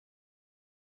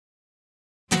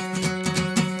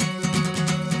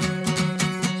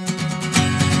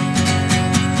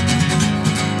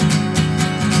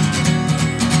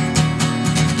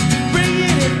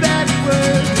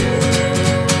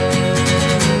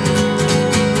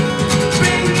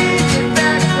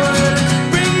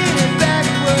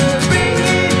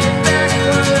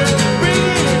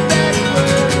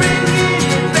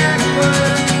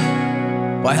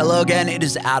again. It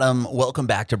is Adam. Welcome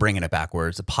back to Bringing It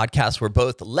Backwards, a podcast where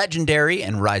both legendary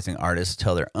and rising artists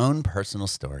tell their own personal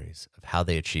stories of how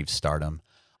they achieved stardom.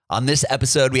 On this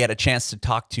episode, we had a chance to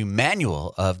talk to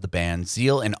Manuel of the band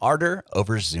Zeal Ardor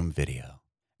over Zoom video.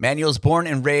 Manuel's born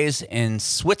and raised in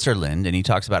Switzerland, and he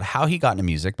talks about how he got into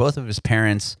music. Both of his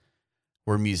parents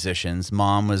were musicians.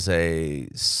 Mom was a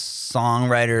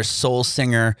songwriter, soul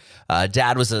singer.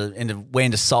 Dad was way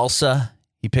into salsa.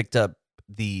 He picked up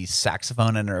the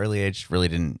saxophone at an early age, really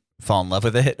didn't fall in love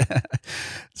with it.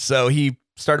 So he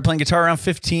started playing guitar around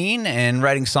 15 and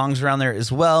writing songs around there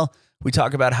as well. We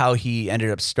talk about how he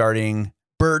ended up starting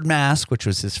Bird Mask, which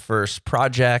was his first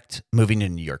project, moving to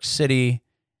New York City,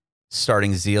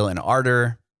 starting Zeal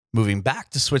Ardor, moving back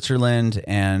to Switzerland,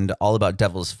 and all about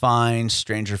Devil's Fine,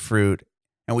 Stranger Fruit.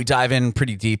 And we dive in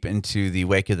pretty deep into the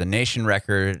Wake of the Nation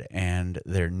record and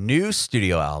their new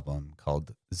studio album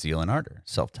called Zeal Ardor,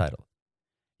 self-titled.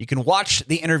 You can watch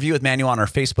the interview with Manuel on our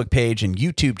Facebook page and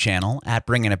YouTube channel at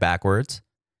Bringing It Backwards.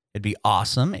 It'd be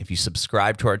awesome if you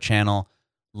subscribe to our channel,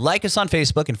 like us on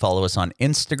Facebook, and follow us on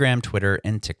Instagram, Twitter,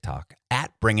 and TikTok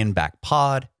at Bringing Back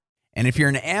Pod. And if you're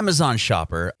an Amazon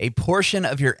shopper, a portion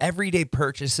of your everyday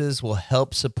purchases will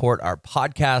help support our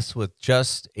podcast with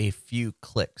just a few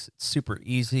clicks. It's super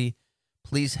easy.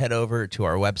 Please head over to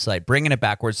our website,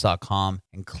 bringingitbackwards.com,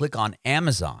 and click on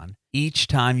Amazon each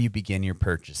time you begin your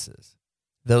purchases.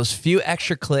 Those few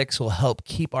extra clicks will help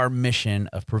keep our mission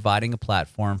of providing a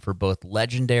platform for both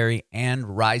legendary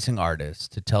and rising artists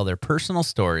to tell their personal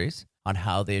stories on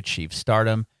how they achieve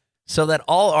stardom, so that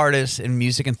all artists and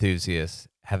music enthusiasts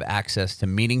have access to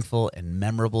meaningful and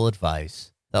memorable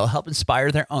advice that will help inspire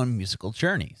their own musical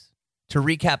journeys. To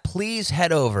recap, please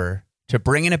head over to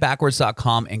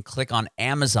bringingitbackwards.com and click on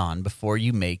Amazon before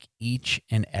you make each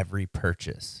and every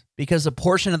purchase, because a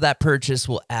portion of that purchase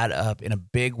will add up in a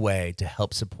big way to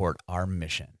help support our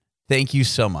mission. Thank you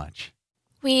so much.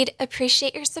 We'd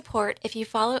appreciate your support if you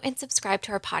follow and subscribe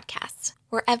to our podcast,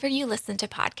 wherever you listen to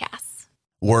podcasts.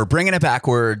 We're Bringing It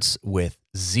Backwards with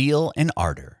Zeal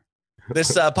Ardor.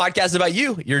 This podcast is about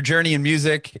you, your journey in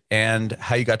music, and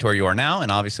how you got to where you are now. And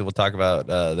obviously, we'll talk about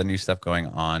the new stuff going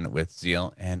on with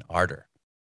Zeal Ardor.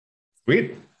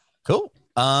 Sweet. Cool.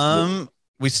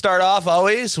 We start off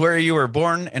always where you were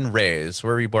born and raised.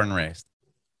 Where were you born and raised?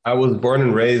 I was born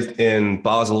and raised in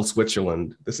Basel,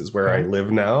 Switzerland. This is where I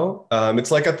live now.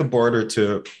 It's like at the border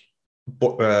to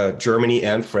Germany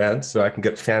and France, so I can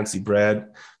get fancy bread,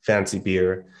 fancy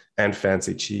beer, and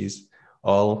fancy cheese,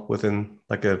 all within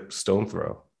like a stone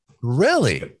throw.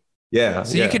 Really? Yeah.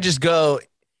 So you could just go,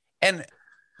 and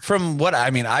from what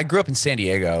I grew up in San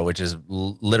Diego, which is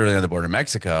literally on the border of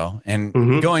Mexico, and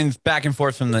going back and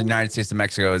forth from the United States to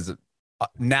Mexico is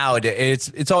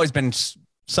nowadays it's always been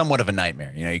somewhat of a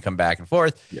nightmare. You know, you come back and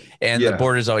forth, and the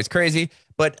border is always crazy.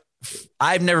 But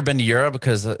I've never been to Europe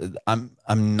because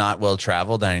I'm not well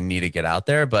traveled and I need to get out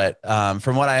there. But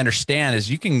from what I understand is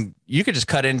you could just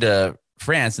cut into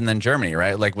France and then Germany,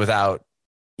 right? Like without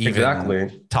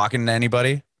even talking to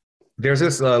anybody. There's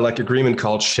this like agreement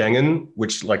called Schengen,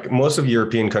 which like most of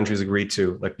European countries agree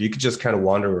to. Like you could just kind of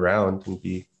wander around and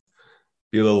be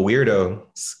a little weirdo.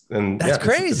 And that's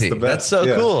crazy. It's that's so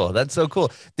cool. That's so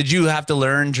cool. Did you have to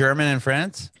learn German and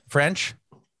French?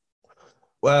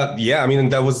 Well, yeah. I mean,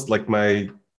 that was like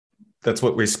that's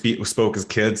what we spoke as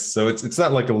kids. So it's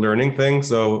not like a learning thing.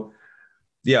 So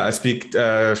yeah, I speak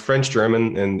French,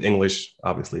 German, and English,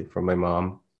 obviously, from my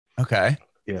mom. Okay.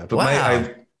 Yeah,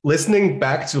 but listening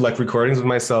back to like recordings of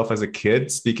myself as a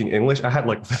kid speaking English, I had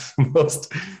like the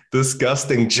most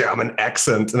disgusting German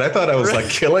accent, and I thought I was like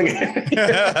killing it.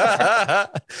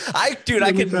 I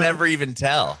could never even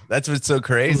tell. That's what's so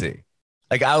crazy.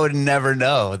 Like I would never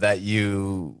know that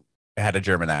you had a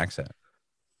German accent.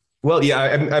 Well,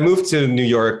 yeah, I moved to New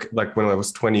York like when I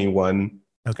was 21.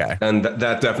 Okay. And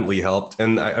that definitely helped.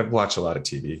 And I watch a lot of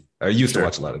TV. I used to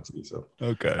watch a lot of TV, so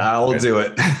okay, I'll do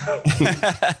it.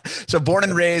 So born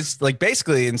and raised, like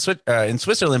basically in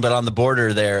Switzerland, but on the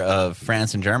border there of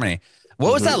France and Germany.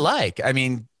 What was that like? I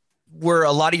mean, were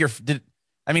a lot of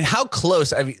how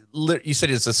close? I mean, you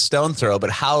said it's a stone throw, but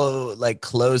how like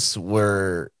close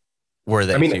were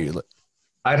they to you?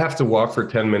 I'd have to walk for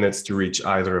 10 minutes to reach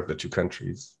either of the two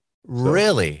countries. So.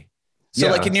 Really? So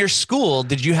like in your school,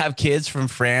 did you have kids from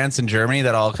France and Germany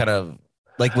that all kind of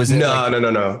like, was it?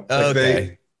 No.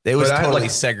 Okay. They was totally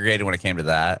segregated when it came to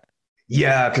that.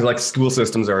 Yeah. Cause like school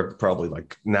systems are probably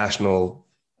like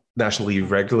nationally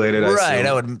regulated. Right.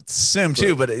 I would assume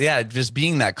too, but yeah, just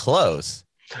being that close.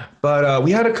 But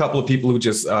we had a couple of people who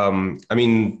just,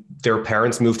 their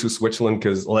parents moved to Switzerland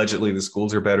because allegedly the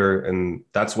schools are better. And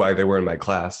that's why they were in my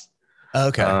class.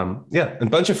 Okay. Yeah, and a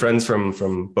bunch of friends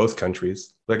from both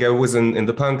countries. Like I was in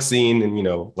the punk scene,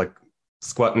 and like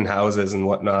squatting houses and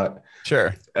whatnot.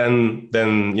 Sure. And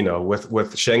then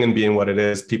with Schengen being what it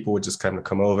is, people would just kind of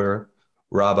come over,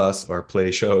 rob us, or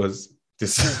play shows,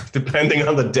 just depending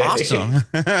on the day. Awesome.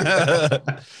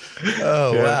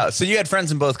 Oh, Yeah. wow. So you had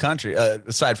friends in both countries,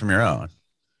 aside from your own.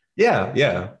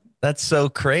 Yeah. That's so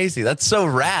crazy. That's so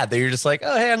rad that you're just like,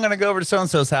 oh, hey, I'm going to go over to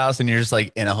so-and-so's house. And you're just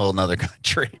like in a whole nother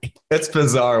country. It's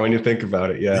bizarre when you think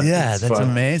about it. Yeah. Yeah, it's that's fun.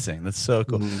 amazing. That's so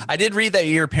cool. Mhm. I did read that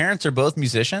your parents are both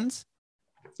musicians.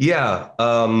 Yeah.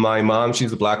 My mom, she's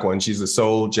the black one. She's a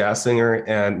soul jazz singer.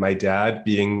 And my dad,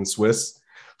 being Swiss,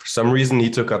 for some reason,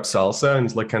 he took up salsa and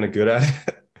is like kind of good at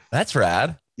it. That's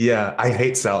rad. Yeah. I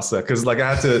hate salsa because like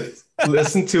I had to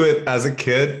listen to it as a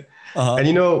kid. Uh-huh. And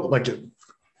like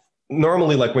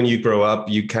normally, like when you grow up,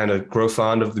 you kind of grow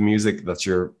fond of the music that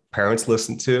your parents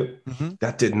listen to. Mm-hmm.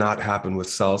 That did not happen with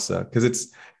salsa because it's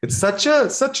such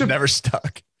a Never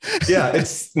stuck. yeah,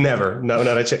 it's never not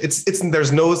a chance. It's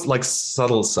there's no like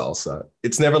subtle salsa.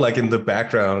 It's never like in the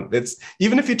background. It's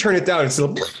even if you turn it down, it's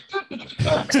still.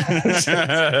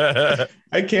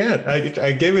 I can't.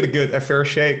 I gave it a fair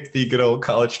shake, the good old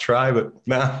college try, but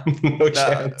nah, no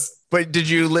chance. But did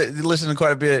you listen to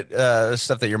quite a bit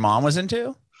stuff that your mom was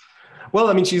into? Well,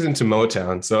 I mean, she's into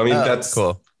Motown, so I mean that's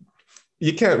cool.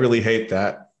 You can't really hate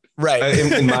that, right?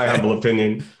 In my humble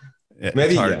opinion, Yeah,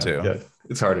 maybe it's harder to. Yeah,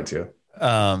 it's harder to.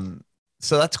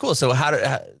 So that's cool. So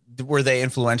were they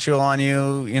influential on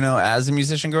you, as a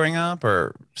musician growing up,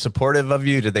 or supportive of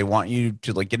you? Did they want you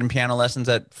to like get in piano lessons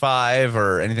at 5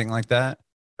 or anything like that?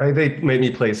 They made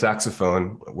me play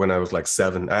saxophone when I was like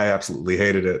 7. I absolutely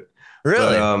hated it.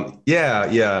 Really? But,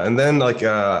 yeah. And then like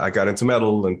I got into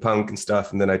metal and punk and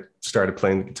stuff, and then I started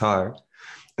playing the guitar.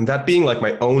 And that being like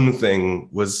my own thing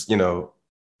was,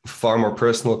 far more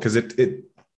personal because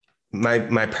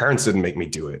my parents didn't make me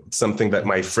do it. It's something that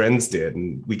my friends did,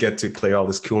 and we get to play all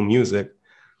this cool music.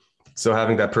 So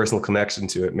having that personal connection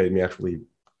to it made me actually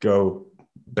go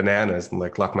bananas and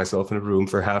like lock myself in a room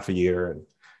for half a year and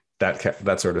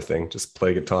that sort of thing. Just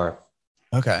play guitar.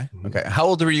 Okay. How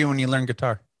old were you when you learned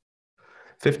guitar?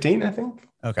 15, I think.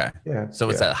 Okay. Yeah.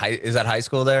 So is that high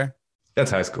school there?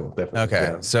 That's high school, definitely.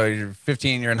 Okay. Yeah. So you're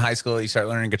 15, you're in high school, you start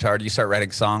learning guitar. Do you start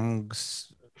writing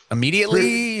songs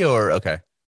immediately or okay?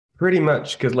 Pretty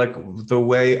much, because like the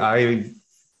way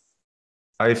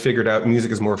I figured out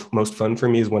music is most fun for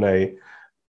me is when I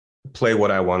play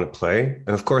what I want to play. And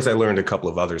of course I learned a couple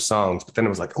of other songs, but then it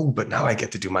was like, oh, but now I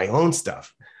get to do my own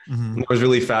stuff. Mm-hmm. And it was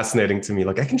really fascinating to me.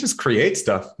 Like I can just create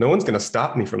stuff. No one's going to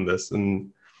stop me from this.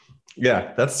 And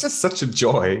yeah, that's just such a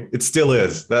joy. It still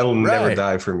is. That'll never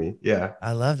die for me. Yeah.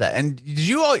 I love that. And did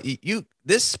you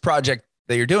this project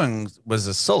that you're doing was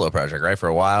a solo project, right? For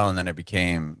a while. And then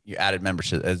you added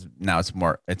membership as now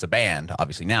it's a band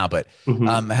obviously now, but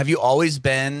have you always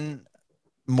been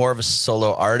more of a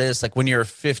solo artist? Like when you were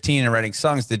 15 and writing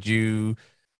songs, did you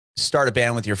start a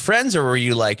band with your friends or were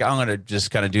you like, I'm going to just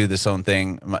kind of do this own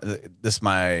thing?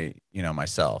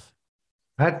 Myself.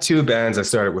 I had 2 bands I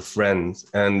started with friends,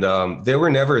 and they were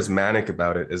never as manic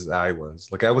about it as I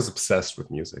was. Like I was obsessed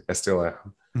with music. I still am.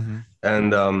 Mm-hmm.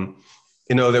 And,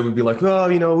 they would be like, well,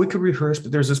 we could rehearse,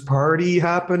 but there's this party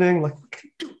happening. Like we could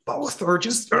do both or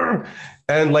just,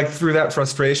 and like through that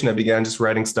frustration, I began just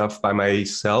writing stuff by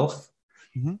myself.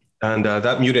 Mm-hmm. And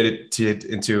that mutated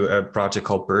into a project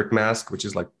called Bird Mask, which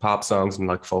is like pop songs and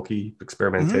like folky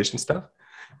experimentation stuff.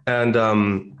 And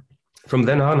from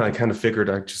then on, I kind of figured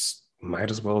I just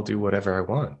might as well do whatever I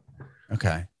want.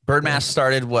 Okay. Bird Mask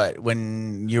started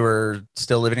when you were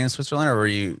still living in Switzerland, or were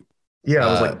you? Yeah,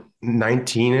 I was like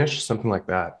 19-ish, something like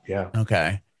that. Yeah.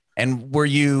 Okay. And were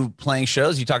you playing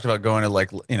shows? You talked about going to like,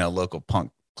 local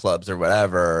punk clubs or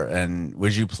whatever. And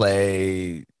would you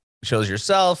play shows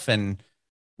yourself? And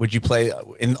would you play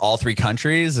in all 3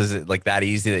 countries? Is it like that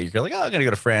easy that you're like, oh, I'm going to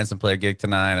go to France and play a gig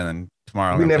tonight, and then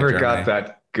tomorrow we never got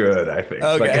that good, I think.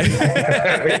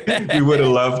 Okay. Like, we would have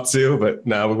loved to, but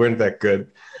no, we weren't that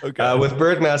good. Okay. With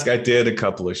Bird Mask, I did a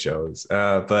couple of shows,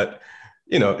 but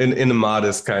in a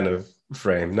modest kind of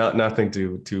frame, nothing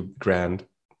too grand.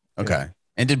 Okay. Yeah.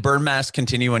 And did Bird Mask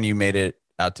continue when you made it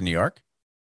out to New York?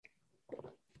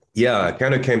 Yeah, it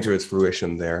kind of came to its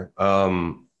fruition there. What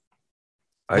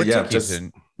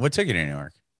took you to New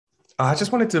York? I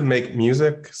just wanted to make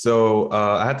music. So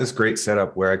I had this great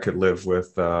setup where I could live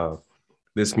with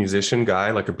this musician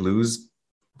guy, like a blues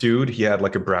dude. He had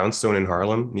like a brownstone in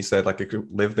Harlem. And he said like I could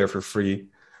live there for free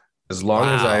as long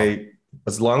as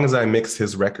I mix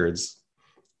his records.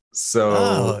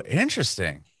 So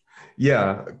interesting.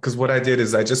 Yeah, because what I did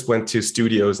is I just went to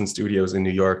studios in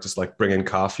New York, just like bringing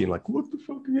coffee and like, what the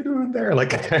fuck are you doing in there,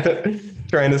 like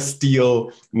trying to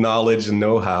steal knowledge and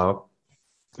know-how.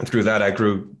 And through that, I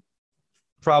grew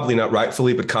probably not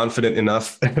rightfully, but confident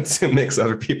enough to mix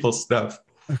other people's stuff.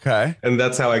 Okay. And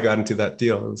that's how I got into that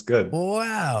deal. It was good.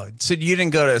 Wow. So you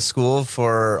didn't go to school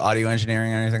for audio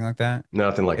engineering or anything like that?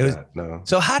 Nothing like that. No.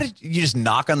 So how did you just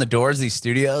knock on the doors of these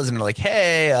studios and they're like,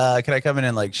 hey, can I come in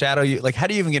and like shadow you? Like, how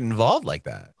do you even get involved like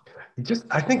that?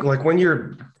 I think like when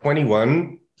you're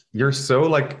 21, you're so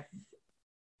like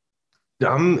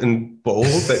dumb and bold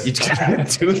that you can't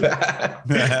do that.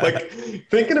 Like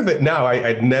thinking of it now,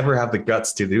 I'd never have the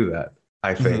guts to do that.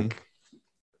 I think.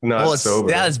 Not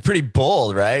sober. Yeah, it's pretty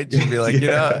bold, right? Just be like,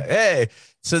 hey.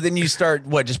 So then you start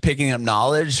just picking up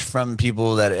knowledge from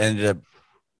people that ended up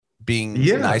being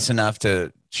nice enough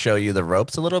to show you the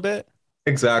ropes a little bit.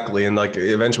 Exactly. And like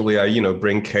eventually I,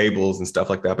 bring cables and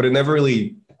stuff like that, but it never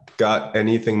really got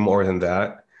anything more than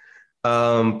that.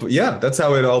 But yeah, that's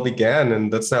how it all began.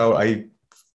 And that's how I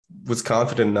was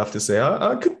confident enough to say,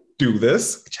 I could do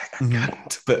this, which I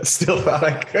couldn't, but still thought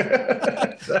I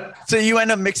could. So you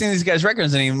end up mixing these guys'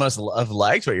 records and he must have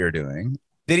liked what you were doing.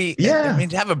 Did he? Yeah. I mean,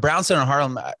 to have a brownstone in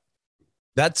Harlem,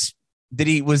 was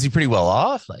he pretty well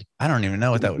off? Like, I don't even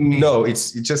know what that would mean. No, it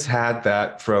just had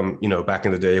that from, back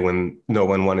in the day when no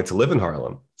one wanted to live in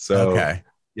Harlem. So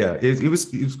yeah, he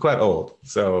was quite old.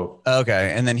 So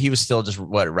okay, and then he was still just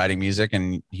writing music,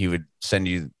 and he would send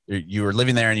you. You were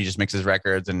living there, and you just mix his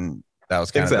records, and that was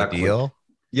kind of the deal.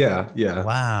 Yeah.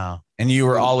 Wow. And you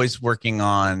were always working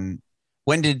on.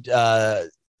 When did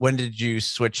you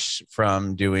switch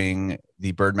from doing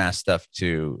the Birdmask stuff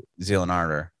to Zeal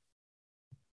Ardor?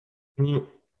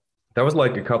 That was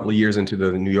like a couple of years into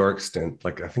the New York stint.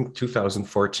 Like I think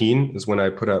 2014 is when I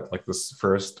put out like this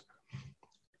first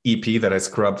EP that I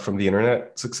scrubbed from the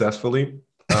internet successfully.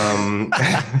 Yeah,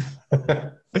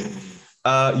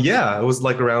 it was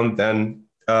like around then.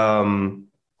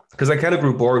 Because I kind of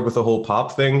grew bored with the whole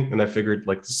pop thing, and I figured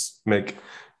like just make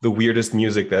the weirdest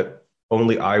music that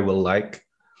only I will like.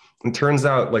 And turns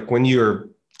out like when you're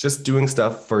just doing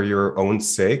stuff for your own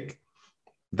sake,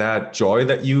 that joy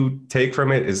that you take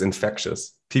from it is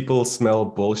infectious. People smell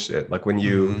bullshit. Like when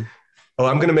you,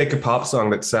 I'm going to make a pop song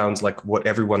that sounds like what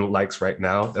everyone likes right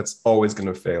now. That's always going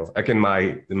to fail. Like in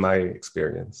my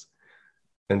experience.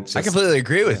 And just, I completely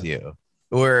agree with you.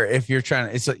 Or if you're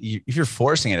trying, if you're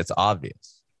forcing it, it's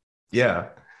obvious. Yeah.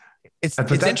 It's that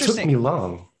interesting. Took me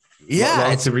long.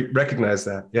 Yeah. To recognize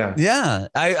that. Yeah. Yeah.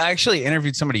 I actually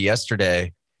interviewed somebody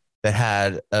yesterday that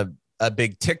had a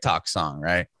big TikTok song.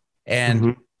 Right.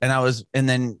 And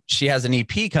then she has an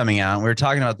EP coming out, and we were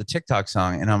talking about the TikTok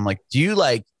song, and I'm like, do you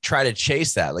like try to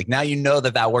chase that? Like now,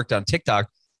 that worked on TikTok,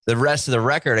 the rest of the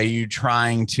record, are you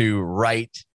trying to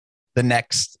write the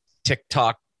next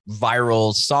TikTok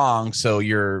viral song so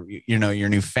your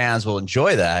new fans will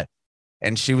enjoy that?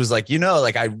 And she was like,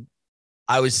 like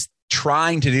I was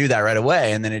trying to do that right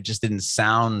away, and then it just didn't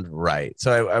sound right.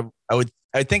 So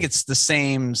I think it's the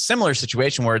similar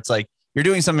situation where it's like you're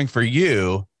doing something for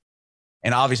you,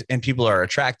 and obviously, and people are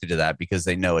attracted to that because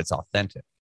they know it's authentic.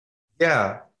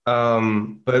 Yeah.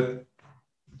 But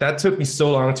that took me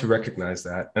so long to recognize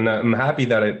that. And I'm happy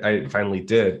that I finally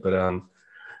did. But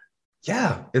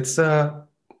yeah, it's I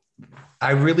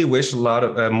really wish a lot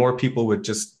of more people would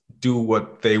just do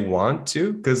what they want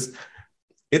to, because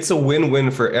it's a win-win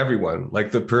for everyone.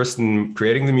 Like the person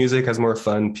creating the music has more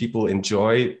fun. People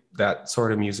enjoy that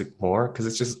sort of music more because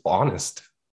it's just honest.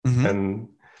 And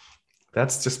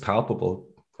that's just palpable,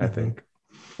 I think.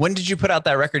 When did you put out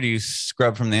that record you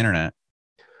scrubbed from the internet?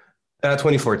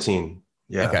 2014.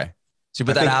 Yeah. Okay. So you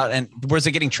put that out, and was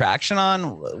it getting traction on?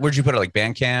 Where'd you put it? Like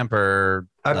Bandcamp or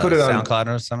I put it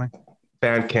SoundCloud or something?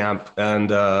 Bandcamp,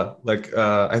 and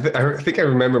I think I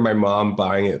remember my mom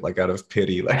buying it like out of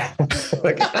pity, like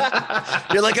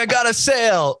you're like, I got a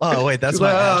sale. Oh wait, that's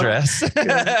my address.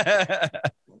 Yeah.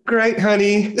 Great,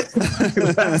 honey.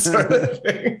 That sort of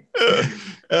thing.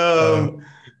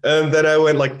 And then I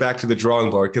went like back to the drawing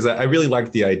board because I really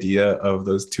liked the idea of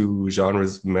those two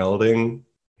genres melding,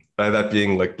 that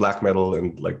being like black metal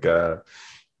and like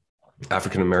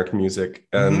African American music.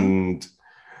 And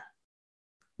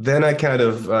then I kind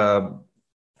of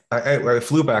I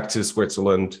flew back to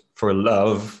Switzerland for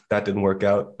love. That didn't work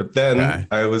out, but then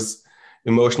I was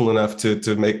emotional enough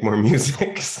to make more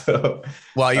music. So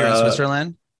while you're in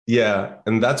Switzerland. Yeah,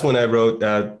 and that's when I wrote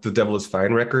The Devil Is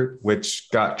Fine record, which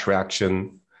got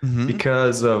traction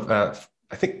because of,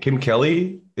 I think Kim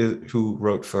Kelly, who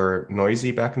wrote for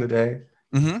Noisy back in the day.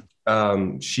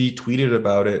 She tweeted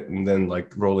about it, and then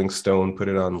like Rolling Stone put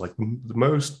it on like the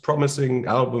most promising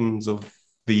albums of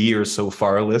the year so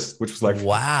far list, which was like,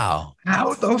 wow,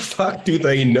 how the fuck do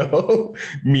they know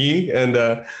me? And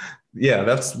yeah,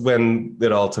 that's when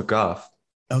it all took off.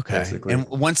 okay. Basically. And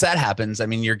once that happens, I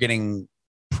mean, you're getting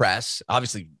press,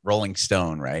 obviously Rolling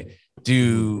Stone, right?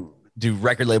 Do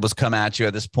record labels come at you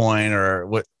at this point, or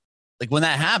what? Like when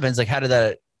that happens, like how did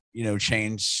that,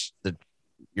 change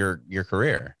your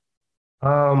career?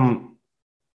 A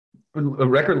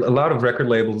lot of record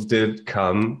labels did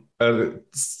come.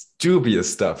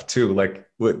 Dubious stuff too, like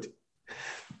what,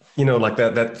 like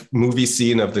that movie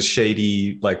scene of the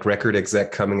shady like record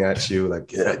exec coming at you,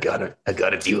 like, yeah, I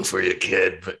got a deal for you,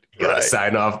 kid, but you gotta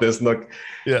sign off this. Look,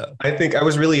 Yeah, I think I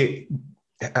was really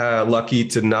lucky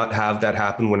to not have that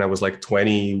happen when I was like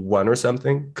 21 or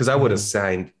something, because I would have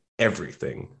signed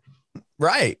everything.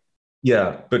 right.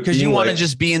 Yeah, but because you want to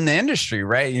just be in the industry,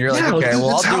 right? And you're like, Yeah, okay,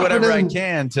 well, I'll do whatever I happening.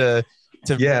 can to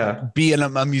be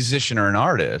a musician or an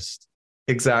artist.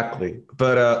 Exactly.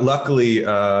 But luckily,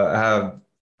 I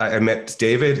met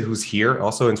David, who's here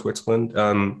also in Switzerland,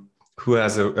 who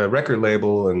has a record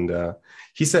label, and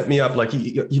he set me up. Like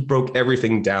he broke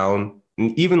everything down,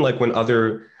 and even like when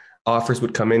other offers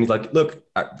would come in, he's like, look,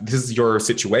 this is your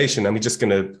situation. I'm just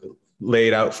gonna lay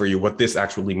it out for you what this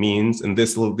actually means, and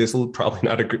this will probably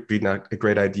be not a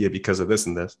great idea because of this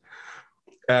and this.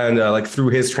 And like through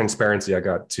his transparency, I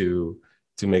got to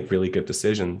make really good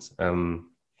decisions.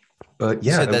 But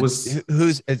yeah, it was.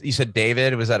 You said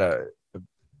David? Was that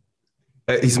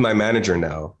He's my manager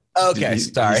now. Okay,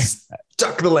 sorry. He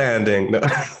stuck the landing. No,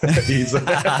 he's.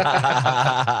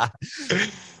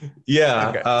 Yeah.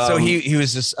 Okay. So he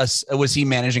was just was he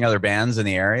managing other bands in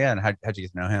the area, and how'd you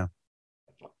get to know him?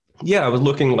 Yeah, I was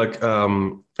looking like I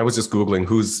was just Googling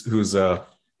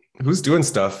who's doing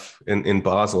stuff in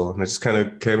Basel, and I just kind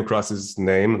of came across his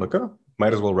name, like, oh,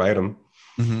 might as well write him.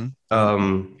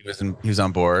 Mm-hmm. He was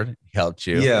on board. He helped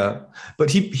you. Yeah,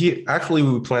 but he actually,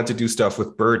 we planned to do stuff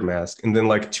with Bird Mask, and then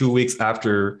like 2 weeks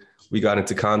after we got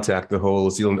into contact, the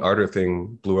whole Zeal Ardor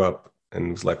thing blew up, and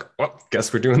it was like, well,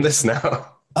 guess we're doing this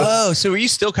now. Oh, so were you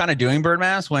still kind of doing Bird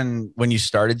Mask when you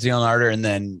started Zeal Ardor, and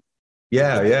then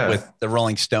with the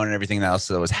Rolling Stone and everything else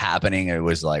that was happening, it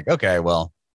was like, okay,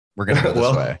 well, we're gonna go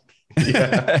this way.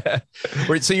 Yeah.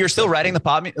 So you're still writing the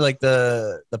pop, like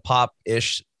the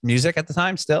pop-ish music at the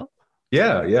time still?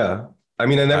 Yeah. I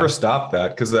mean, I never stopped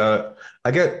that because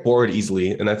I get bored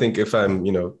easily. And I think if I'm,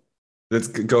 it's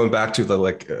going back to the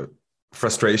like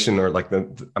frustration or like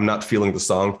I'm not feeling the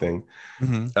song thing.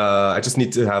 Mm-hmm. I just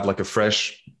need to have like a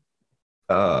fresh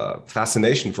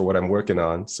fascination for what I'm working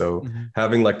on. So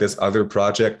having like this other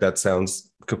project that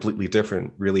sounds completely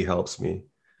different really helps me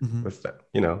with that,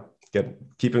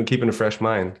 keeping a fresh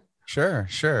mind. Sure.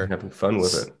 Having fun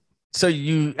with it. So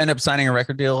you end up signing a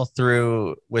record deal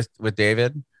with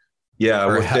David? Yeah,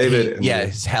 with David.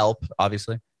 His help,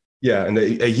 obviously. Yeah, and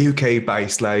a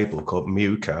UK-based label called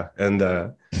Muka. And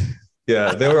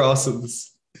they were also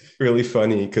really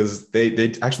funny because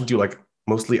they actually do like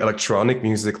mostly electronic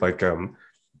music, like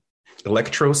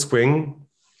electro swing,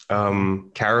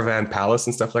 Caravan Palace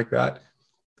and stuff like that.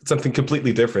 It's something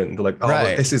completely different. They're like, oh,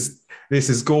 right. This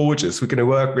is gorgeous. We're going to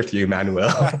work with you, Manuel.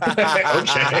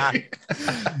 Okay.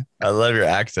 I love your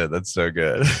accent. That's so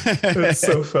good. That's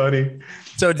so funny.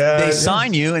 So they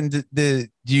sign you, and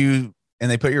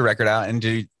they put your record out, and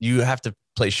do you have to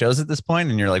play shows at this point?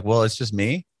 And you're like, well, it's just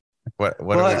me. What?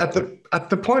 Well, at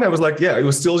the point I was like, yeah, it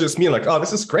was still just me. Like, oh,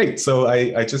 this is great. So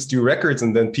I just do records,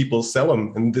 and then people sell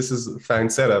them, and this is a fine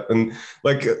setup. And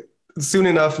like soon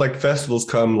enough, like festivals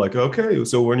come. Like, okay,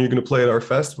 so when are you going to play at our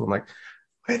festival? I'm like,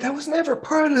 wait, that was never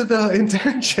part of the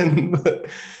intention.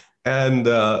 And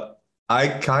I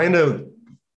kind of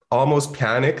almost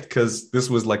panicked because this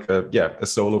was like a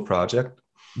solo project.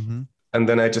 Mm-hmm. And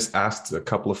then I just asked a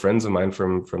couple of friends of mine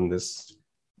from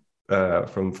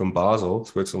Basel,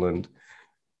 Switzerland,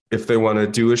 if they want to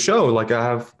do a show. Like I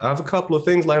have a couple of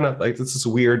things lined up. Like this is a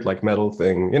weird like metal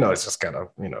thing. It's just kind of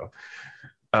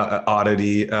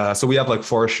oddity. So we have like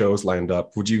 4 shows lined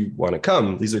up. Would you want to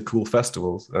come? These are cool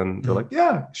festivals. And they're like,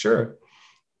 yeah, sure.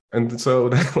 And so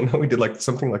now we did like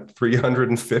something like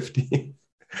 350.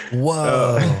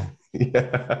 Whoa.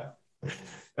 Yeah.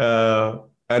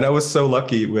 And I was so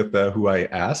lucky with who I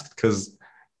asked, because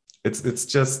it's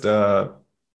just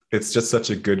such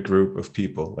a good group of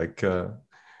people. Like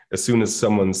as soon as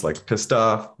someone's like pissed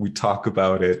off, we talk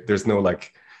about it. There's no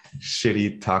like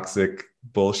shitty, toxic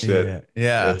bullshit.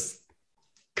 Yeah.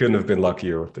 Couldn't have been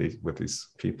luckier with these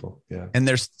people. Yeah. And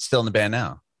they're still in the band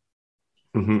now.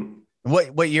 Mm-hmm.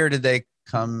 What year did they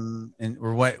come in,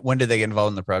 or when did they get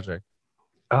involved in the project?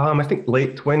 I think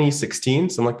late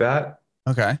 2016, something like that.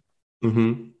 Okay.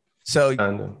 Mm-hmm. So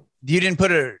you didn't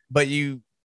put it, but you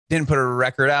didn't put a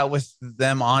record out with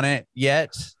them on it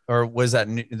yet, or was that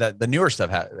the newer stuff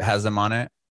has them on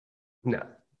it?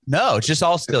 No, it's just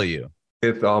all still you.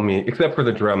 It's all me, except for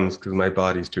the drums, because my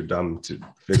body's too dumb to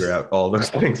figure out all those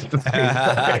things at the same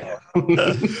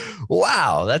time.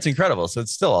 Wow, that's incredible. So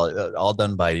it's still all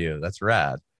done by you. That's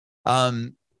rad.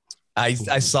 I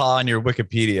saw on your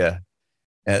Wikipedia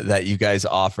that you guys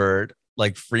offered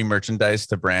like free merchandise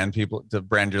to brand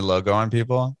your logo on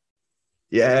people.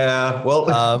 Yeah,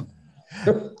 well,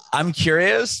 I'm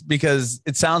curious because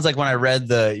it sounds like when I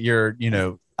read I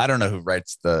don't know who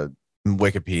writes the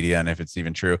Wikipedia and if it's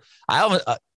even true. I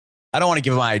don't want to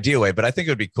give my idea away, but I think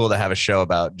it would be cool to have a show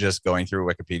about just going through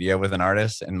Wikipedia with an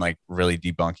artist and like really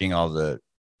debunking all the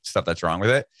stuff that's wrong with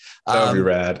it. That would be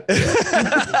rad.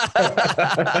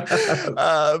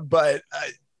 But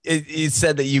it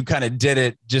said that you kind of did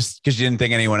it just because you didn't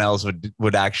think anyone else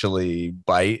would actually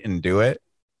bite and do it.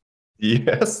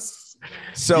 Yes.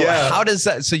 So how does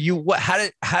that? So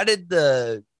how did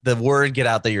the word get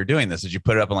out that you're doing this? Did you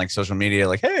put it up on like social media?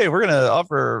 Like, hey, we're going to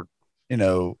offer, and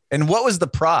what was the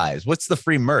prize? What's the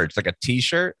free merch? Like a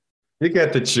t-shirt? You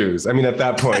get to choose. I mean, at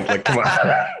that point, like, come on.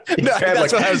 No,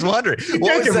 that's what I was wondering.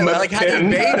 What was that? Like, how do you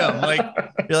bait them? Like,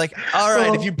 you're like, all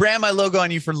right, if you brand my logo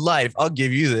on you for life, I'll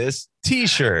give you this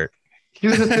t-shirt.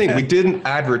 Here's the thing. We didn't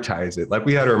advertise it. Like,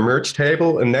 we had our merch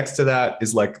table, and next to that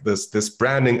is like this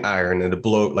branding iron and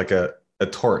like a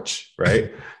torch,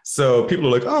 right? So people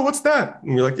are like, oh, what's that?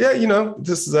 And we're like, yeah,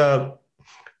 this is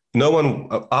no one,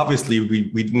 obviously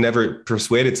we never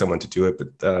persuaded someone to do it,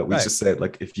 but we just said,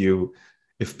 like,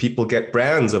 if people get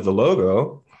brands of the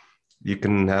logo, you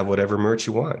can have whatever merch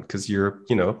you want because you're,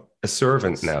 a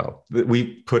servant now.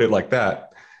 We put it like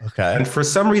that. Okay. And for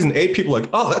some reason, 8 people are like,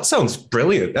 oh, that sounds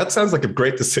brilliant. That sounds like a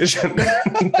great decision.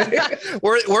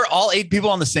 We're all 8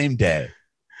 people on the same day.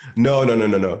 No. Okay.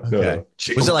 No.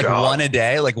 Was it like one a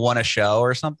day, like one a show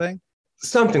or something?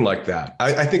 Something like that.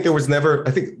 I think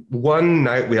I think one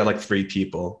night we had like 3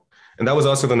 people. And that was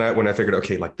also the night when I figured,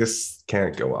 okay, like this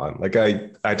can't go on. Like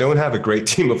I don't have a great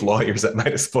team of lawyers at my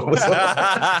disposal.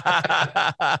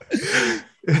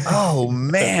 Oh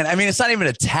man. I mean, it's not even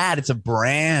a tat, it's a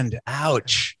brand.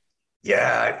 Ouch.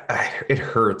 Yeah, it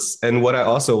hurts. And what I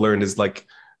also learned is like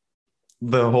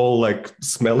the whole like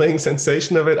smelling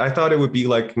sensation of it. I thought it would be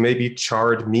like maybe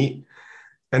charred meat.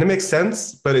 And it makes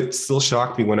sense, but it still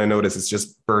shocked me when I noticed it's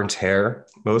just burnt hair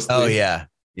mostly. Oh yeah.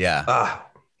 Yeah.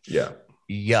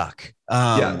 Yuck.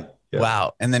 Yeah.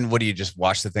 Wow. And then what do you just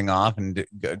wash the thing off and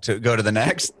go to the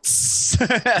next?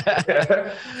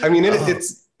 I mean,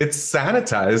 it's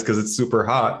sanitized because it's super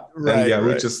hot. Right, and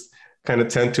we just kind of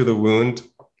tend to the wound.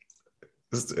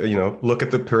 Just, look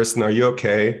at the person. Are you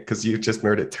okay? Because you just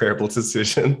made a terrible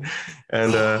decision.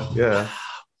 And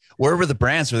Where were the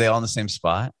brands? Were they all in the same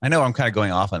spot? I know I'm kind of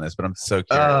going off on this, but I'm so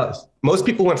curious. Most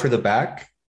people went for the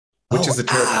back, which is a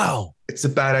terrible. It's a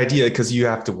bad idea because you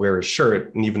have to wear a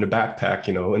shirt and even a backpack,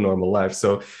 in normal life.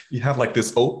 So you have like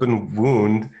this open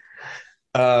wound.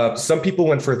 Some people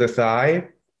went for the thigh,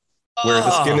 where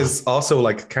the skin is also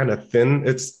like kind of thin.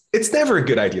 It's never a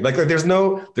good idea. Like there's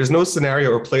no scenario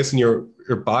or place in your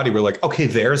body where like, okay,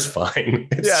 there's fine.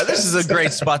 This is a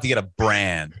great spot to get a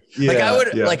brand.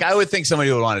 I would think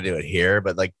somebody would want to do it here,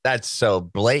 but like that's so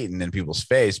blatant in people's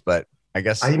face. But I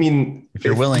guess if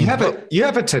you're willing, you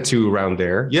have a tattoo around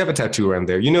there. You have a tattoo around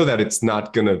there. You know that it's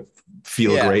not gonna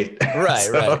feel great. Right.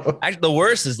 Actually, the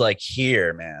worst is like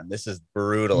here, man. This is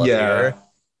brutal up here.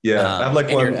 Yeah, I have like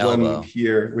one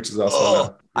here, which is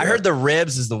also. I heard the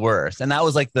ribs is the worst, and that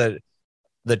was like the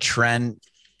trend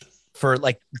for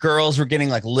like girls were getting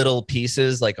like little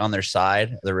pieces like on their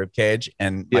side of the rib cage,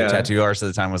 and my tattoo artist at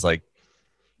the time was like,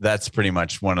 that's pretty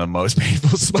much one of the most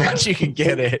painful spots you can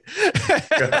get it.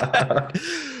 So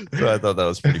I thought that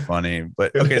was pretty funny.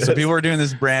 But okay, so people were doing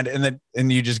this brand,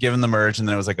 and you just give them the merch, and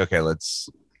then it was like, okay,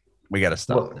 we got to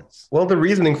stop this. Well, the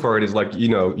reasoning for it is like,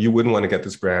 you wouldn't want to get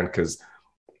this brand because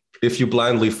if you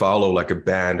blindly follow like a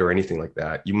band or anything like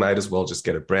that, you might as well just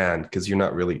get a brand because you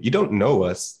don't know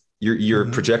us. You're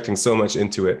projecting so much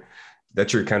into it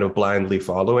that you're kind of blindly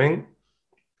following.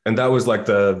 And that was like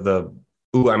the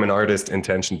ooh, I'm an artist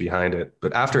intention behind it.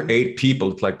 But after 8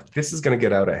 people, it's like, this is going to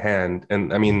get out of hand.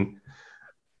 And I mean,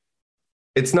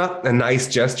 it's not a nice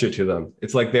gesture to them.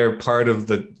 It's like they're part of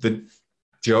the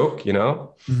joke,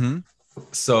 Mm-hmm.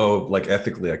 So like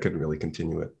ethically, I couldn't really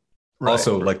continue it. Right.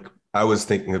 Also, like I was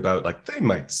thinking about like, they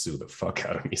might sue the fuck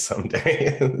out of me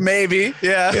someday. Maybe.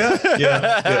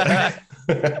 Yeah.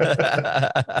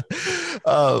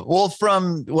 Well,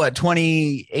 from what,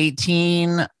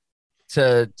 2018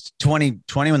 to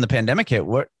 2020 when the pandemic hit,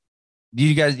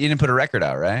 you didn't put a record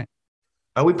out, right?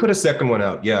 We put a second one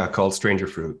out, yeah, called Stranger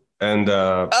Fruit. And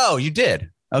Oh, you did.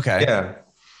 Okay. yeah,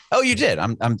 Oh, you did.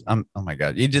 Oh my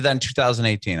God. You did that in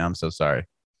 2018. I'm so sorry.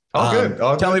 all good,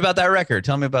 all Tell me good. about that record.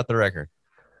 Tell me about the record.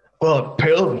 Well,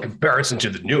 pale in comparison to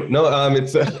the new. No,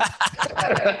 it's it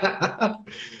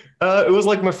was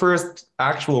like my first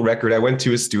actual record. I went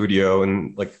to a studio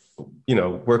and like,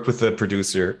 worked with a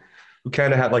producer who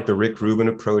kind of had like the Rick Rubin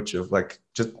approach of like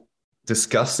just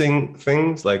discussing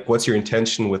things like, what's your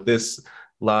intention with this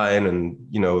line,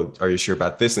 and are you sure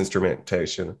about this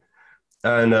instrumentation?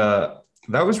 And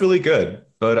that was really good.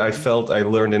 But I felt I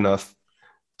learned enough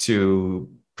to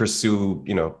pursue,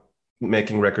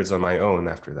 making records on my own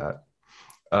after that.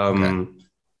 Okay.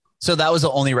 So that was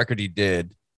the only record you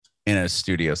did in a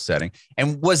studio setting.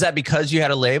 And was that because you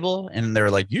had a label and they were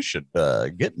like, you should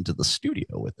get into the studio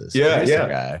with this producer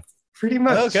guy? Pretty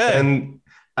much. Okay. And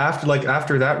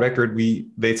after that record,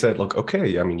 they said, look,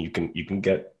 okay, I mean, you can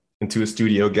get into a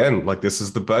studio again. Like, this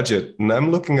is the budget. And I'm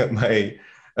looking at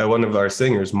one of our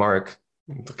singers, Mark,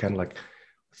 kind of like,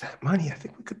 with that money, I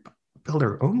think we could build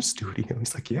our own studio.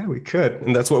 He's like, yeah, we could.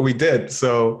 And that's what we did.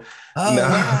 So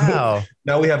now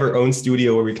we have our own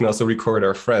studio where we can also record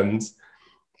our friends.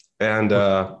 And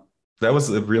that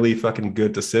was a really fucking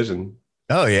good decision.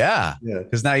 Oh, yeah.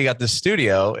 Because now you got the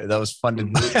studio that was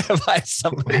funded by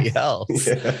somebody else.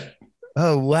 Yeah.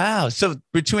 Oh, wow. So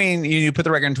between you put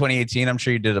the record in 2018, I'm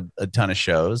sure you did a ton of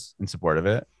shows in support of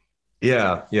it.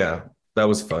 Yeah. That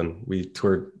was fun. We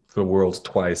toured the world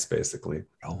twice, basically.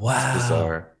 Oh, wow. It's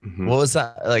bizarre. Mm-hmm. What was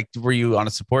that like? Were you on a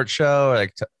support show?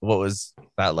 Like, what was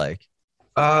that like?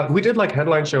 We did like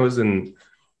headline shows in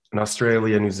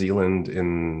Australia, New Zealand,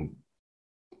 in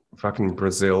fucking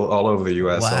Brazil, all over the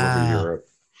US, all over Europe.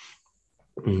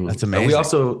 Mm-hmm. That's amazing. And we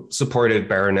also supported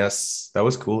Baroness. That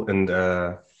was cool. And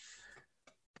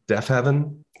Deaf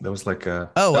Heaven. That was like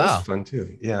that was fun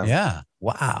too. Yeah.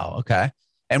 Wow. Okay.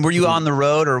 And were you on the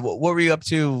road, or what were you up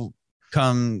to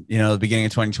come, the beginning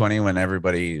of 2020 when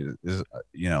everybody is,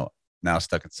 now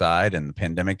stuck inside and the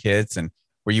pandemic hits? And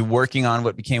were you working on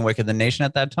what became Wake of the Nation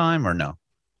at that time, or no?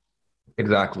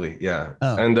 Exactly. Yeah.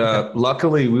 Oh, and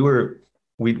luckily we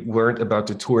weren't about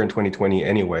to tour in 2020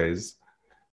 anyways,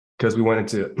 because we wanted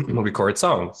to record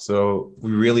songs. So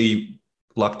we really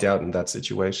lucked out in that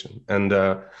situation. And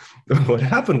what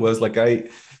happened was the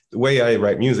way I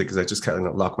write music is I just kind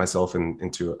of lock myself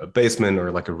into a basement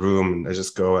or like a room, and I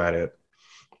just go at it.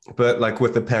 But like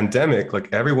with the pandemic,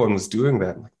 like everyone was doing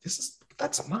that. I'm like,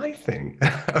 that's my thing.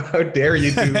 How dare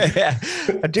you do? Yeah.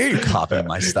 How dare you copy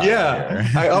my style? Yeah.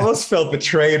 I almost felt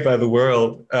betrayed by the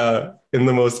world in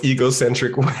the most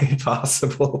egocentric way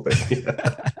possible. But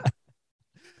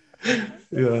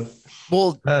yeah.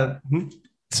 Well,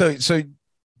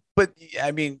 but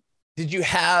I mean, did you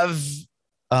have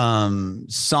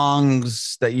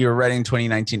songs that you were writing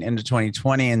 2019 into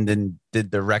 2020, and then did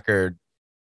the record?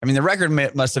 I mean, the record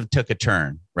must have took a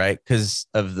turn, right? Because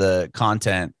of the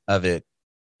content of it,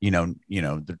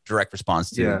 the direct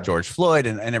response to George Floyd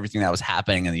and everything that was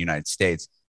happening in the United States.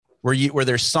 Were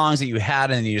there songs that you had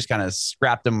and you just kind of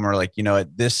scrapped them, or like,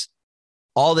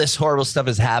 all this horrible stuff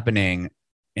is happening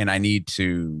and I need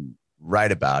to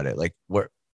write about it? Like,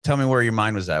 tell me where your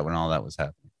mind was at when all that was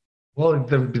happening. Well,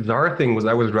 the bizarre thing was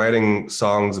I was writing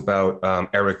songs about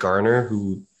Eric Garner,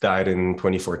 who died in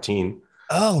 2014.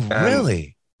 Oh,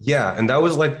 really? Yeah. And that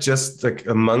was like just like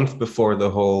a month before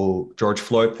the whole George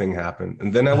Floyd thing happened.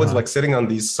 And then I was like sitting on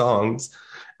these songs,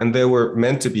 and they were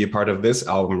meant to be a part of this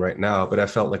album right now, but I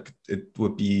felt like it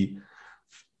would be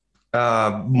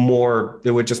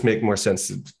it would just make more sense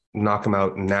to knock them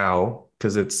out now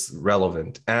because it's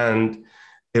relevant. And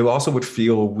it also would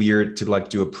feel weird to like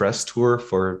do a press tour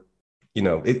for,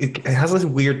 it has this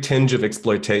weird tinge of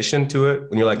exploitation to it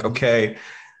when you're like, okay,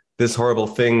 this horrible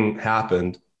thing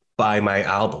happened, buy my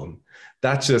album.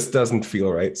 That just doesn't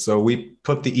feel right. So we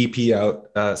put the EP out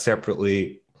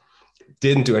separately,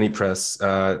 didn't do any press,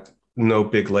 no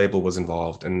big label was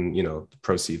involved, and the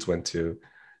proceeds went to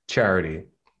charity.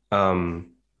 That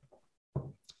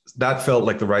felt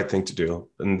like the right thing to do.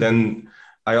 And then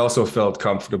I also felt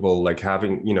comfortable like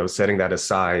having, setting that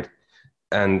aside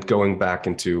and going back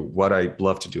into what I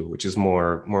love to do, which is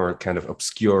more kind of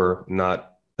obscure,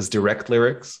 not as direct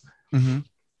lyrics. Mm-hmm.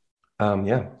 So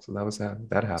that was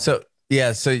that happened. So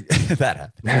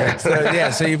that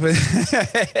happened. So you put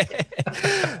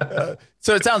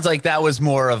so it sounds like that was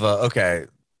more of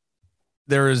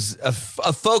there was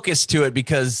a focus to it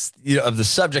because of the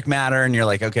subject matter, and you're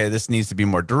like, okay, this needs to be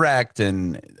more direct,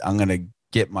 and I'm going to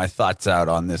get my thoughts out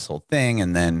on this whole thing,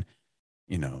 and then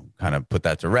kind of put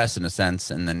that to rest in a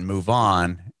sense, and then move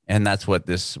on. And that's what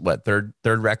third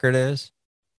record is.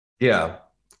 Yeah,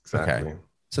 exactly.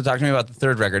 So talk to me about the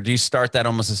third record. Do you start that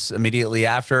almost immediately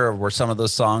after, or were some of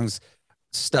those songs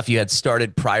stuff you had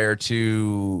started prior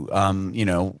to,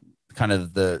 kind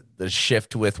of the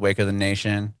shift with Wake of the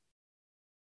Nation?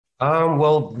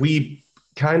 Well, we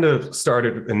kind of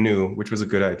started anew, which was a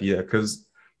good idea because,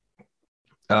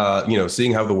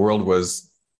 seeing how the world was,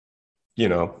 in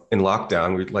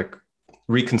lockdown, we like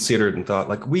reconsidered and thought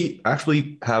like we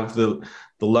actually have the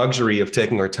luxury of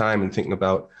taking our time and thinking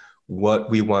about what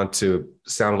we want to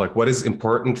sound like, what is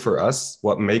important for us,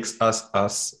 what makes us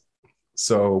us.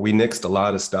 So we nixed a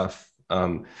lot of stuff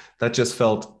that just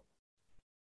felt,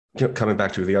 coming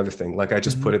back to the other thing, like I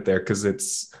just put it there because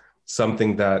it's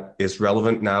something that is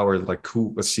relevant now, or like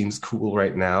cool, what seems cool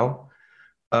right now.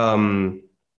 And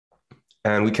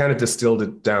we kind of distilled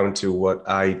it down to what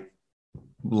I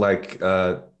like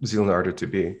Zeal Ardor to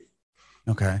be.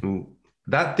 Okay. And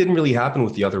that didn't really happen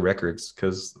with the other records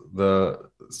because the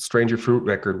Stranger Fruit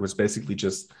record was basically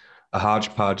just a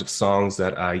hodgepodge of songs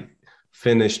that I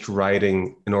finished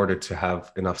writing in order to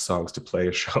have enough songs to play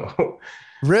a show.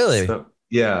 Really? So,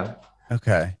 yeah.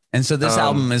 Okay. And so this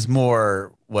album is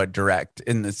more what, direct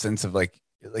in the sense of like,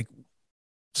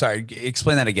 sorry,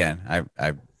 explain that again.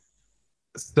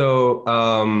 So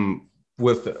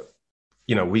with,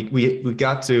 we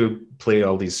got to play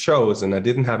all these shows and I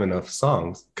didn't have enough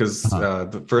songs because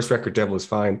the first record, Devil Is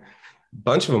Fine, a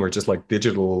bunch of them are just like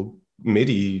digital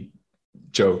MIDI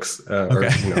jokes. Okay.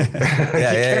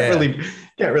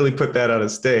 Can't really put that on a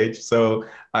stage. So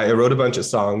I wrote a bunch of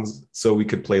songs so we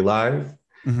could play live.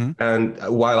 Mm-hmm. And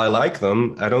while I like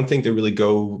them, I don't think they really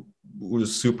go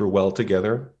super well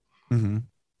together. Mm-hmm.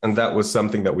 And that was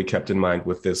something that we kept in mind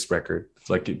with this record. It's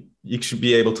like you should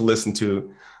be able to listen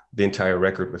to the entire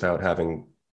record without having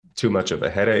too much of a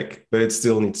headache, but it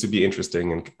still needs to be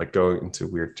interesting and like go into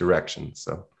weird directions.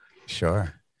 So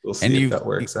sure. We'll see if that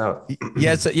works out.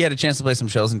 Yeah, so you had a chance to play some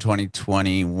shows in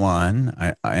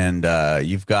 2021, and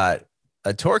you've got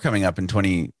a tour coming up in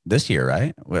this year,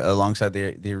 right? Alongside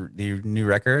the new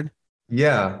record.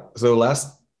 Yeah. So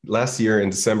last year in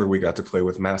December, we got to play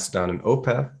with Mastodon and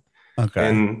Opeth. Okay.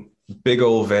 In big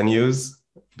old venues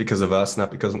because of us,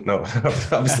 obviously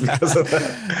because of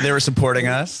that. They were supporting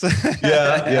us.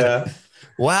 Yeah.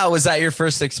 Wow, was that your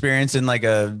first experience in like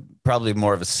probably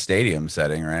more of a stadium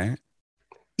setting, right?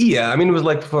 Yeah, I mean, it was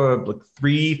like for like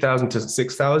 3,000 to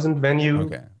 6,000 venue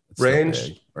range. So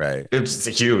big, right. It's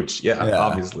huge. Yeah,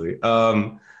 obviously.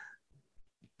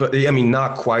 But I mean,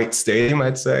 not quite stadium,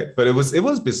 I'd say, but it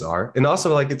was bizarre. And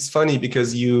also like, it's funny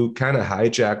because you kind of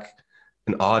hijack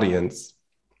an audience,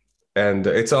 and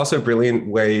it's also a brilliant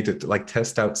way to like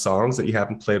test out songs that you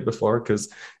haven't played before, because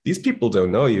these people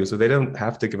don't know you, so they don't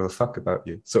have to give a fuck about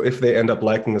you. So if they end up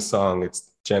liking a song,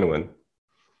 it's genuine.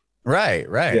 Right.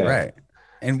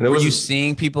 And were you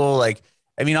seeing people like,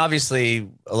 I mean, obviously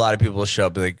a lot of people will show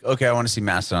up like, okay, I want to see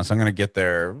Mastodon, so I'm going to get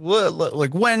there.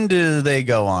 Like, when do they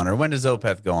go on, or when does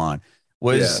Opeth go on?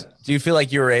 Do you feel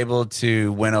like you were able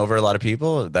to win over a lot of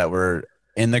people that were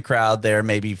in the crowd there,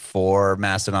 maybe for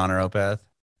Mastodon or Opeth?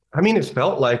 I mean, it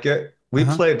felt like it. We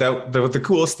played that. The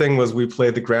coolest thing was we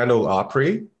played the Grand Ole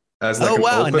Opry as like an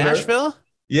opener. In Nashville?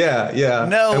 Yeah.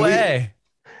 No way.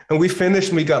 And we finished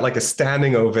and we got like a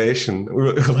standing ovation. We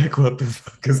were like, what the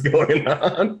fuck is going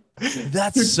on?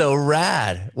 That's so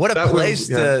rad. What a place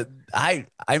to,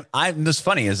 this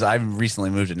funny is I've recently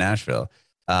moved to Nashville.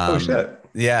 Oh shit.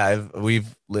 Yeah.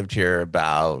 We've lived here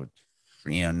about,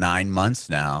 9 months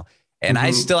now. And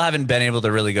I still haven't been able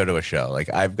to really go to a show.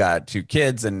 Like I've got 2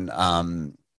 kids and,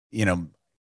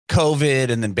 COVID,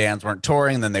 and then bands weren't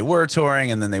touring, and then they were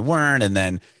touring, and then they weren't. And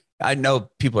then I know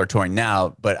people are touring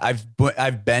now, but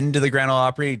I've been to the Grand Ole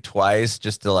Opry twice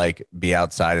just to like be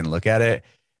outside and look at it.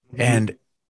 And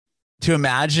to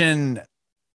imagine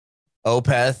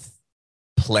Opeth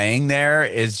playing there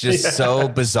is just so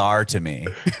bizarre to me.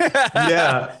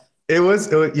 It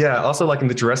was. Also like in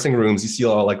the dressing rooms, you see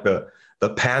all like the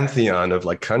pantheon of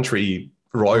like country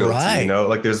royalty,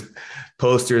 like there's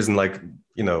posters and like,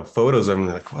 photos of them,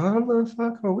 like, what the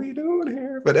fuck are we doing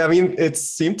here? But I mean, it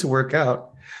seemed to work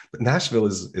out. But Nashville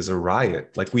is a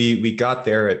riot. Like we got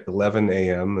there at 11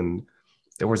 a.m. and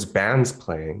there was bands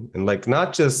playing, and like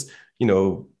not just,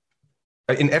 in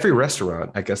every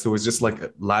restaurant, I guess there was just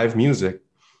like live music.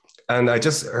 And I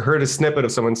just heard a snippet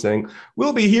of someone saying,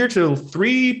 we'll be here till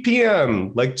 3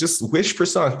 p.m. Like just wish for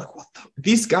songs. Like,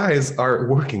 these guys are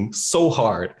working so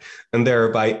hard. And they're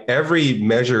by every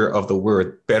measure of the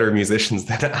word better musicians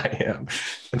than I am.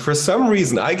 And for some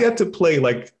reason, I get to play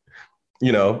like,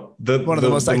 one of the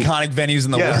most iconic venues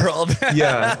in the world.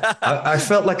 I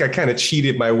felt like I kind of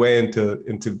cheated my way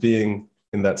into being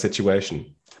in that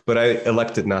situation. but I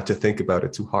elected not to think about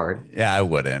it too hard. Yeah, I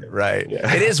wouldn't. Right.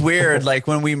 Yeah. It is weird. Like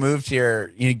when we moved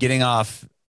here, getting off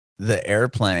the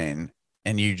airplane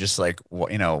and you just like,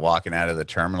 walking out of the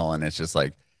terminal, and it's just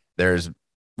like, there's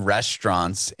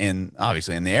restaurants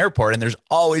obviously in the airport, and there's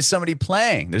always somebody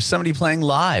playing. There's somebody playing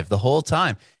live the whole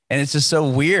time. And it's just so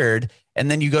weird. And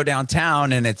then you go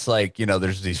downtown and it's like,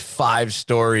 there's these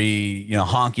 5-story,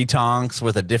 honky tonks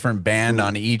with a different band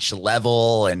on each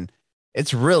level. And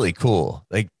it's really cool.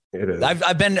 Like It is.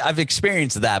 I've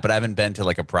experienced that, but I haven't been to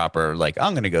like a proper, like,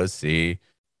 I'm going to go see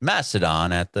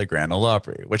Mastodon at the Grand Ole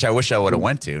Opry, which I wish I would have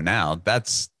went to now.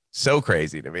 That's so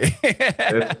crazy to me.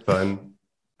 It's fun.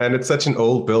 And it's such an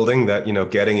old building that,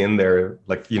 getting in there,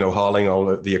 like, hauling all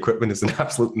of the equipment is an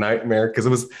absolute nightmare, because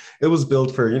it was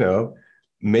built for,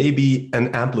 maybe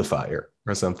an amplifier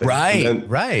or something. Right.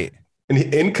 Right.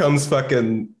 And in comes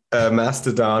fucking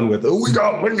Mastodon with, we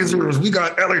got lasers, we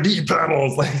got LED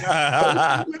panels. Like,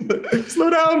 slow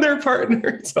down there,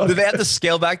 partner. Did they have to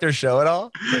scale back their show at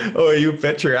all? Oh, you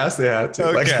bet your ass they had to.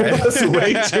 Okay. Like, it was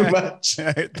way too much.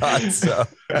 I thought so.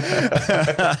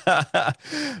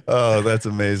 Oh, that's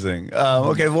amazing.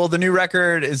 Okay, well, the new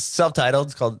record is self-titled.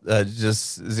 It's called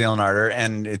just Zeal Ardor,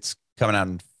 and it's coming out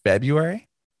in February.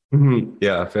 Mm-hmm.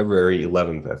 Yeah, February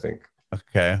 11th, I think.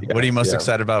 Okay. Yeah, what are you most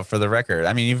excited about for the record?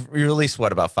 I mean, you released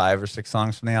about 5 or 6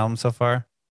 songs from the album so far?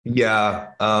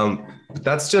 Yeah.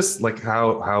 That's just like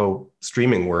how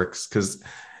streaming works, because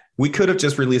we could have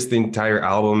just released the entire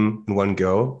album in one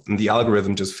go, and the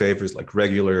algorithm just favors like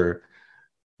regular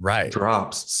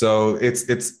drops. So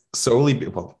it's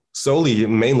solely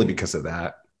mainly because of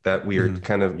that weird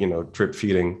kind of, drip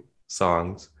feeding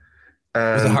songs.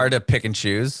 Was it hard to pick and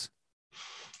choose?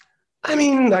 I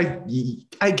mean,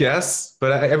 I guess,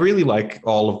 but I really like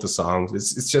all of the songs.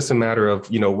 It's just a matter of,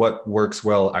 what works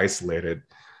well isolated.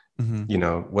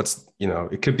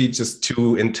 It could be just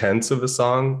too intense of a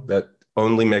song that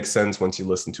only makes sense once you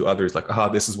listen to others, like,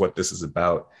 this is what this is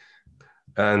about.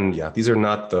 And yeah, these are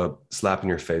not the slap in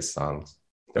your face songs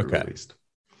that were released.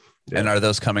 Yeah. And are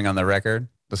those coming on the record?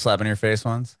 The slap in your face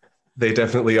ones? They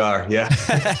definitely are. Yeah.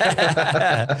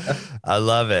 I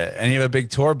love it. And you have a big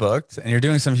tour booked, and you're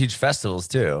doing some huge festivals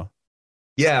too.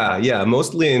 Yeah.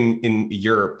 Mostly in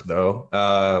Europe though.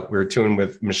 We're touring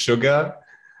with Meshuggah,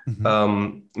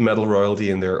 Metal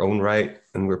Royalty in their own right.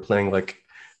 And we're playing like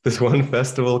this one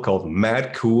festival called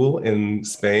Mad Cool in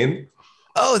Spain.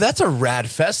 Oh, that's a rad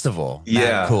festival.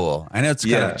 Mad Cool. I know it's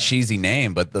kind of a cheesy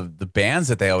name, but the bands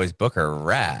that they always book are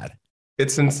rad.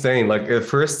 It's insane. Like at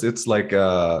first it's like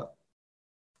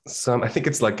I think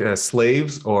it's like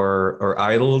Slaves or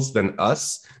Idols, then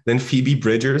Us, then Phoebe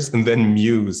Bridgers, and then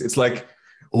Muse. It's like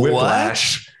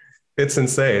whiplash. What? It's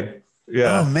insane.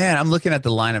 Yeah. Oh man, I'm looking at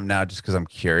the lineup now just because I'm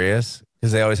curious,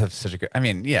 because they always have such a good.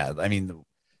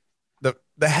 The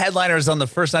headliners on the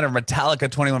first night are Metallica,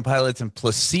 21 Pilots, and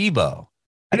Placebo.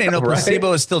 I didn't know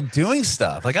Placebo is still doing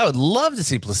stuff. Like, I would love to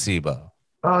see Placebo.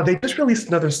 They just released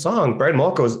another song. Brian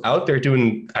Molko is out there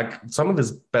doing some of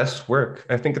his best work.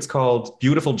 I think it's called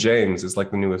Beautiful James is like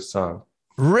the newest song.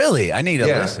 Really? I need to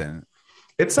listen.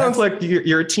 It sounds like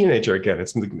you're a teenager again.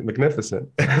 It's magnificent.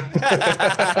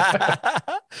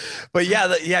 But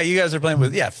you guys are playing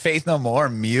with Faith No More,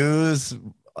 Muse.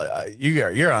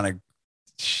 You're on a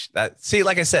see,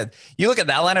 like I said, you look at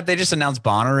that lineup. They just announced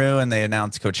Bonnaroo and they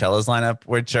announced Coachella's lineup,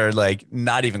 which are like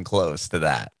not even close to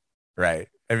that, right?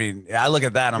 I mean, I look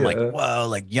at that and I'm like, whoa,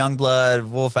 like Youngblood,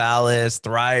 Wolf Alice,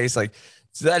 Thrice, like,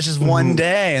 so that's just one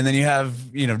day. And then you have,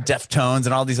 Deftones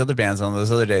and all these other bands on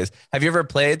those other days. Have you ever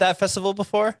played that festival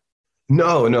before?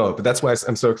 No, but that's why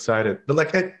I'm so excited. But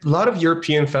like a lot of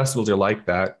European festivals are like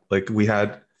that. Like we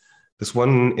had this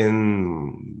one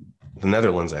in the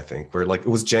Netherlands, I think, where like it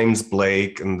was James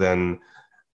Blake and then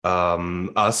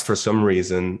Us for some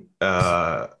reason.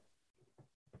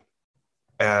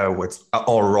 What's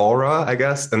Aurora, I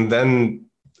guess, and then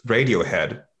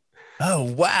Radiohead. Oh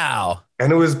wow!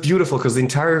 And it was beautiful because the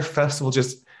entire festival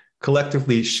just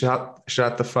collectively shut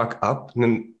the fuck up, and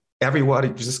then everybody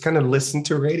just kind of listened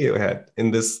to Radiohead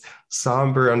in this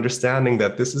somber understanding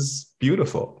that this is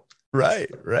beautiful.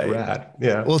 Right. Rad.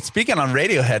 Yeah. Well, speaking on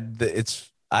Radiohead,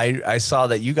 I saw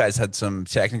that you guys had some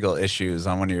technical issues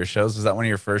on one of your shows. Was that one of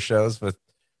your first shows with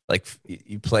like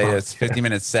you played a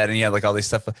 50-minute set and you had like all these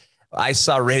stuff? I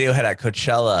saw Radiohead at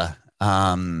Coachella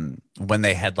when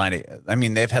they headlined it. I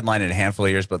mean, they've headlined it a handful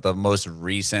of years, but the most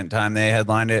recent time they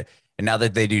headlined it, and now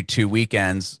that they do 2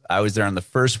 weekends, I was there on the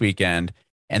first weekend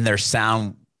and their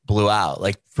sound blew out,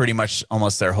 like pretty much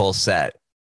almost their whole set.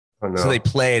 Oh, no. So they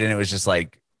played and it was just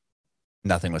like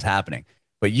nothing was happening.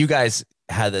 But you guys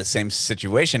had the same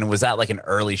situation. Was that like an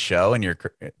early show in your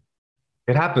career?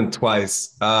 It happened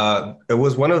twice. It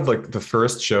was one of like the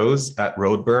first shows at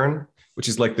Roadburn, which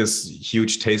is like this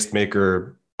huge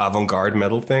tastemaker avant-garde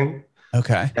metal thing.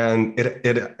 Okay. And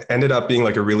it ended up being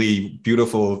like a really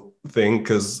beautiful thing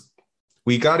because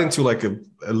we got into like a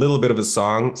little bit of a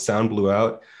song, sound blew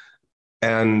out.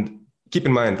 And keep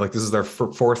in mind, like this is our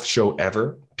fourth show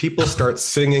ever. People start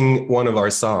singing one of our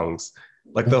songs.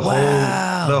 Like the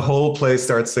whole place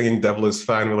starts singing "Devil Is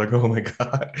Fine." We're like, oh my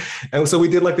god! And so we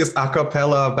did like this a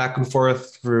cappella back and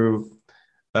forth through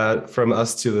from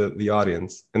us to the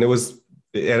audience, and it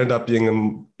ended up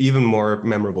being even more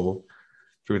memorable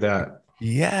through that.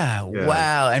 Yeah.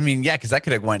 Wow. I mean, yeah, because that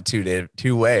could have went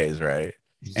two ways, right?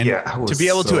 And Yeah, to be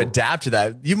able to adapt to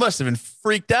that, you must have been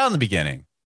freaked out in the beginning.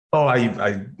 Oh,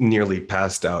 I nearly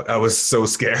passed out. I was so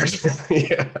scared.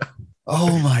 Yeah.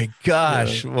 Oh my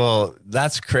gosh. Yeah. Well,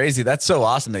 that's crazy. That's so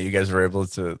awesome that you guys were able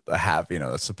to have,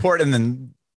 support and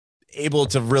then able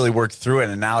to really work through it.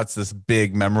 And now it's this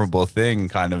big memorable thing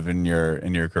kind of in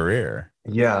your career.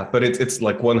 Yeah, but it's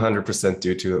like 100%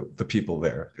 due to the people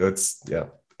there. It's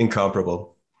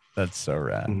incomparable. That's so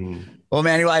rad. Mm-hmm. Well,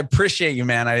 Manuel, I appreciate you,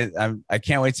 man. I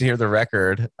can't wait to hear the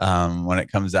record when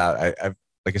it comes out. I've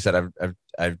like I said,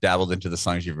 I've dabbled into the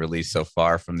songs you've released so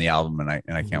far from the album, and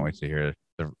I can't wait to hear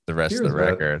the rest of the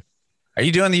record. Are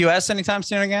you doing the US anytime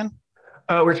soon again?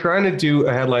 We're trying to do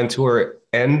a headline tour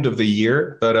end of the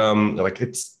year, but like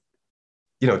it's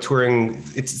touring.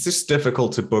 It's just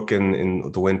difficult to book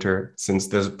in the winter since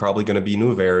there's probably going to be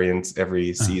new variants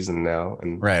every season now.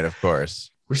 And right, of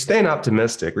course, we're staying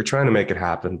optimistic. We're trying to make it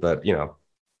happen, but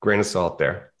grain of salt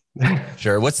there.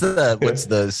 Sure. What's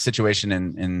the situation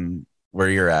in where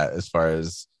you're at as far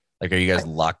as like, are you guys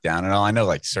locked down at all? I know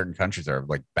like certain countries are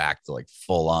like back to like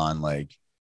full on like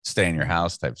stay in your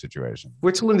house type situation.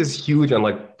 Switzerland is huge on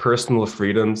like personal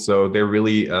freedom. So they're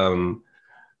really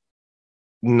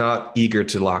not eager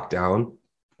to lock down,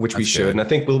 which we should. Good. And I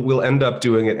think we'll end up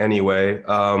doing it anyway.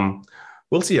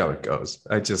 We'll see how it goes.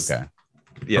 Okay.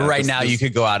 Yeah. But right now you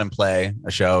could go out and play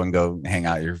a show and go hang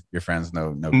out with your friends.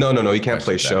 No. You can't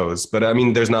play shows, but I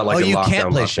mean, there's not like a lockdown. You can't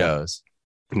play shows.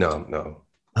 No.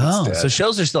 Oh, so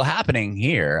shows are still happening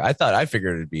here. I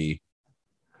figured it'd be.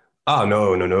 Oh,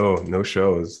 no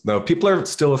shows. No, people are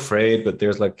still afraid, but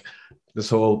there's like this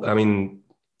whole, I mean,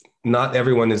 not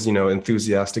everyone is,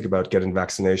 enthusiastic about getting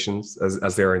vaccinations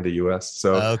as they are in the US.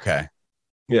 So, okay.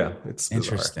 Yeah, it's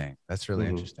interesting. Bizarre. That's really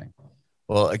interesting.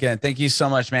 Well, again, thank you so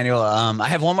much, Manuel. I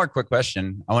have one more quick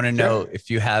question. I want to know if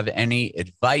you have any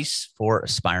advice for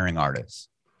aspiring artists.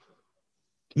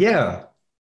 Yeah.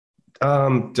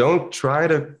 Don't try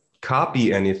to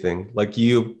copy anything. Like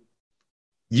you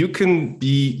can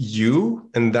be you,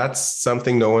 and that's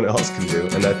something no one else can do.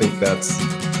 And I think that's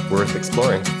worth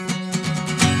exploring.